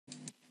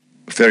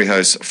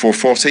Fairyhouse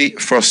 440.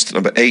 First,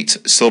 number 8,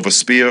 Silver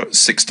Spear,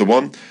 6 to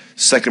 1.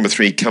 Second, number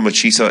 3,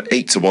 Kamachita,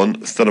 8 to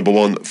 1. Third, number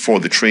 1, For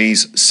the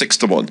Trees, 6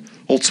 to 1.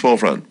 All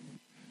 12 ran.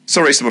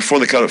 So race number 4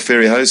 in the card at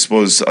Fairyhouse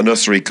was a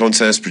nursery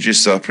contest,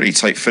 produced a pretty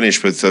tight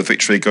finish with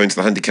victory going to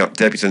the handicap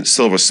debutant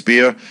Silver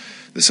Spear.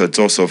 This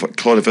Doss of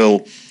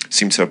Claudeville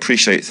seemed to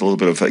appreciate a little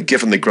bit of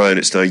given the ground.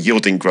 It's now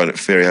yielding ground at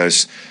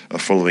Fairyhouse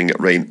following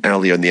rain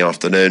earlier in the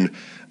afternoon.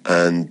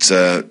 And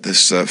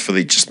this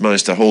filly just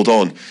managed to hold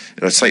on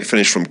in a tight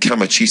finish from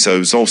Kamachita,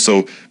 who's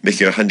also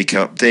making her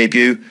handicap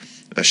debut.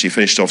 She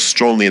finished off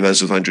strongly in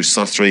those with Andrew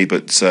Sathry,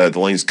 but the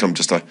lines come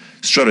just a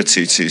straight or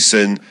two too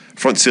soon.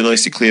 Front two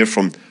nicely clear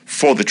from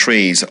For the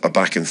Trees,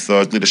 back in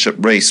third. Leadership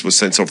Race was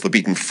sent off the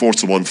beaten 4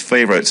 to 1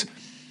 favourite.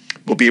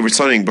 We'll be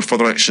returning for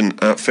further action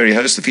at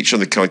Fairyhouse. The feature on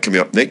the card coming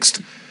up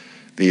next.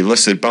 The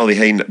listed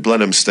Ballyhane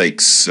Blenheim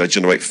Stakes,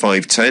 gender weight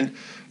 5'10".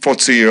 For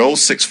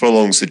 2-year-olds, 6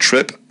 furlongs the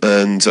trip,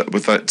 and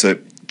with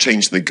that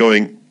change in the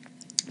going,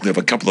 we have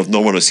a couple of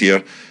non-runners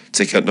here.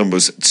 Take out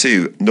numbers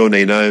 2, No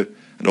Nay Now,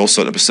 and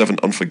also at number 7,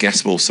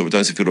 Unforgettable. So we're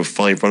down to a field of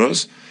 5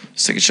 runners.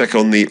 Let's take a check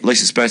on the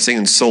latest betting,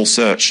 and Soul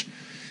Search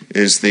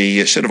is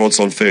the shed of odds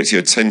on favourite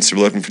here, 10 to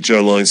 11 for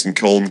Joe Lyons and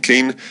Colin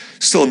Keane.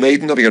 Still a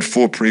maiden, having had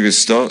 4 previous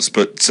starts,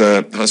 but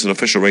has an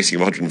official rating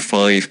of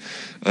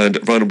 105,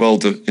 and ran well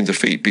in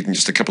defeat, beating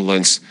just a couple of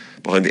lengths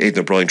behind the Aiden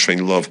O'Brien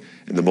trained Love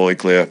in the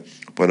Moyclair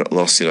when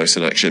last seen out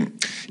in action.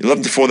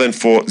 11 to 4 then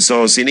for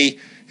Zarzini,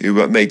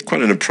 who made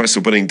quite an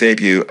impressive winning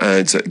debut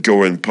at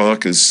Gorin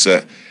Park, has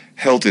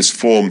held his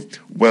form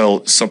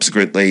well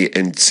subsequently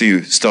in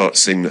 2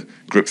 starts in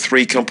Group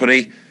 3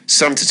 company.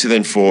 7 to 2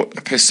 then for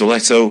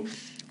Pistoletto,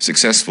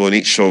 successful in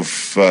each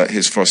of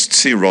his first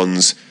 2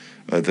 runs.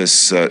 This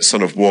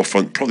Son of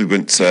Warfront probably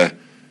wouldn't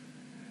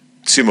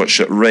too much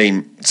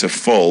rain to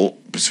fall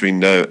between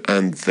now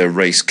and the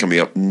race coming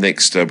up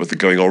next, with the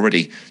going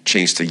already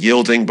changed to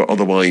yielding, but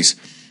otherwise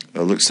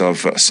looks to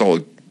have a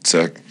solid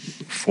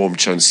form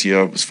chance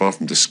here. Was far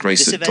from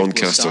disgrace at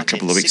Doncaster a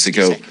couple of weeks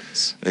ago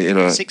in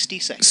a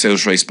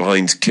sales race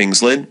behind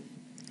Kings Lynn.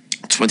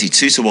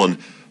 22 to 1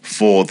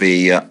 for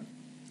the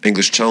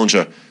English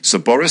challenger Sir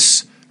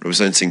Boris,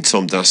 representing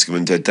Tom Dascombe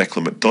and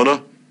Declan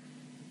McDonough,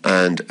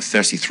 and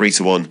 33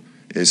 to 1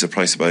 is a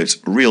price about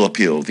Real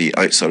Appeal, the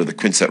outside of the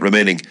quintet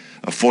remaining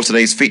for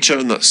today's feature,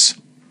 and that's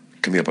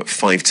coming up at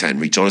 5:10.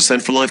 Rejoin us then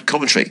for live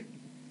commentary.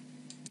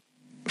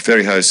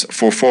 Fairyhouse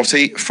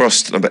 440.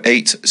 First, number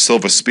 8,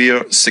 Silver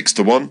Spear, 6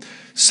 to 1.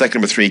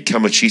 Second, number 3,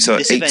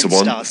 Kamachita, 8 to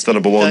 1. Third,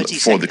 number 1,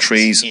 For the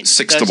Trees,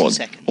 6 to 1.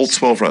 All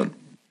 12 ran.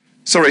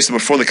 So race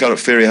number 4 in the card at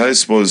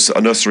Fairyhouse was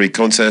a nursery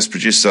contest,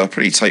 produced a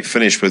pretty tight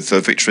finish with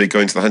victory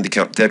going to the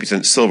handicap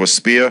debutant Silver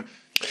Spear.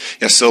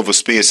 Yes, Silver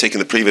Spear taking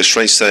the previous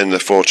race then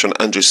for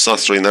Andrew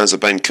Sathry and Anza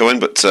Ben Cohen.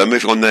 But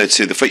moving on now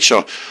to the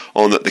feature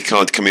on the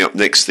card coming up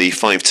next, the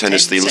 5'10"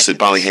 is the listed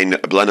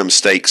Ballyhane Blenheim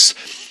Stakes.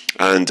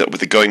 And with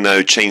the going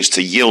now changed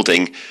to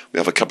yielding, we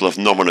have a couple of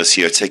non-runners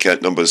here. Take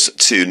out numbers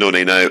 2, No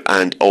Nay Now,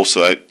 and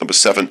also out number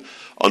 7,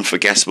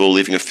 Unforgettable,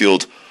 leaving a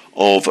field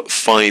of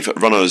 5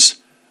 runners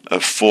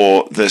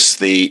for this,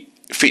 the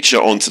feature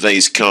on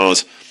today's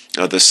card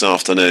this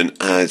afternoon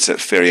at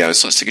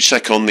Fairyhouse. Let's take a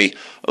check on the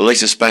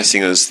latest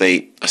betting as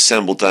they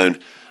assemble down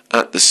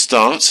at the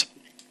start.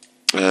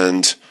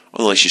 And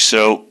unless you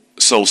so,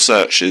 Soul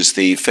Search is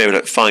the favourite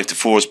at 5 to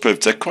 4, has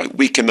proved quite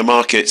weak in the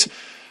market.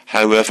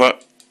 However,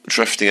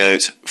 drifting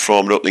out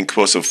from an opening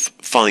course of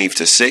 5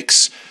 to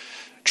 6.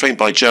 Trained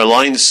by Joe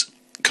Lyons,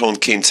 Colin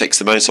Keane takes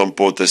the mount on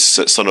board this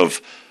son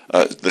of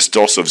this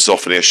Doss of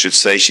Zoffany, I should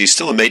say. She's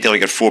still a maiden,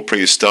 having had 4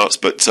 previous starts,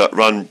 but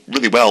ran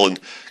really well in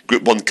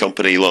Group 1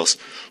 company last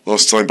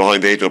time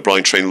behind the Aiden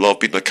O'Brien trained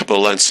Love, beating a couple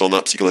of lengths on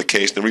that particular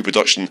occasion. A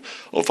reproduction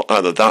of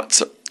either that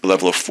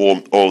level of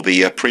form or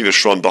the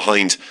previous run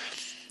behind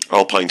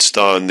Alpine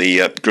Star and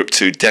the Group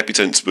 2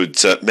 debutants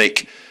would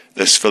make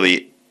this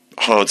filly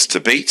hard to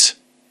beat.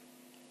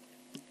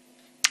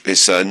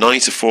 It's 9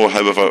 to 4,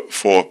 however,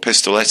 for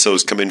Pistoletto,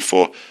 has come in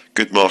for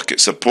good market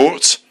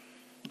support,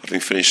 having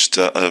finished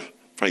a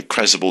very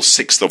credible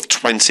 6th of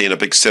 20 in a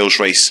big sales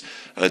race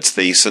at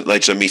the St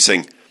Ledger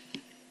meeting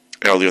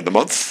earlier in the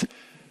month.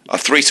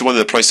 3 to 1 in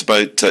the price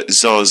about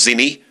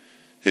Zarzini,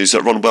 who's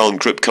run well in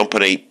group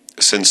company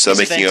since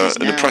making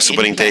an impressive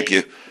winning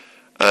debut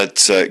at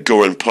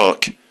Gorin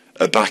Park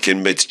back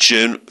in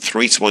mid-June.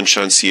 3 to 1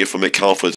 chance here for Mick Halford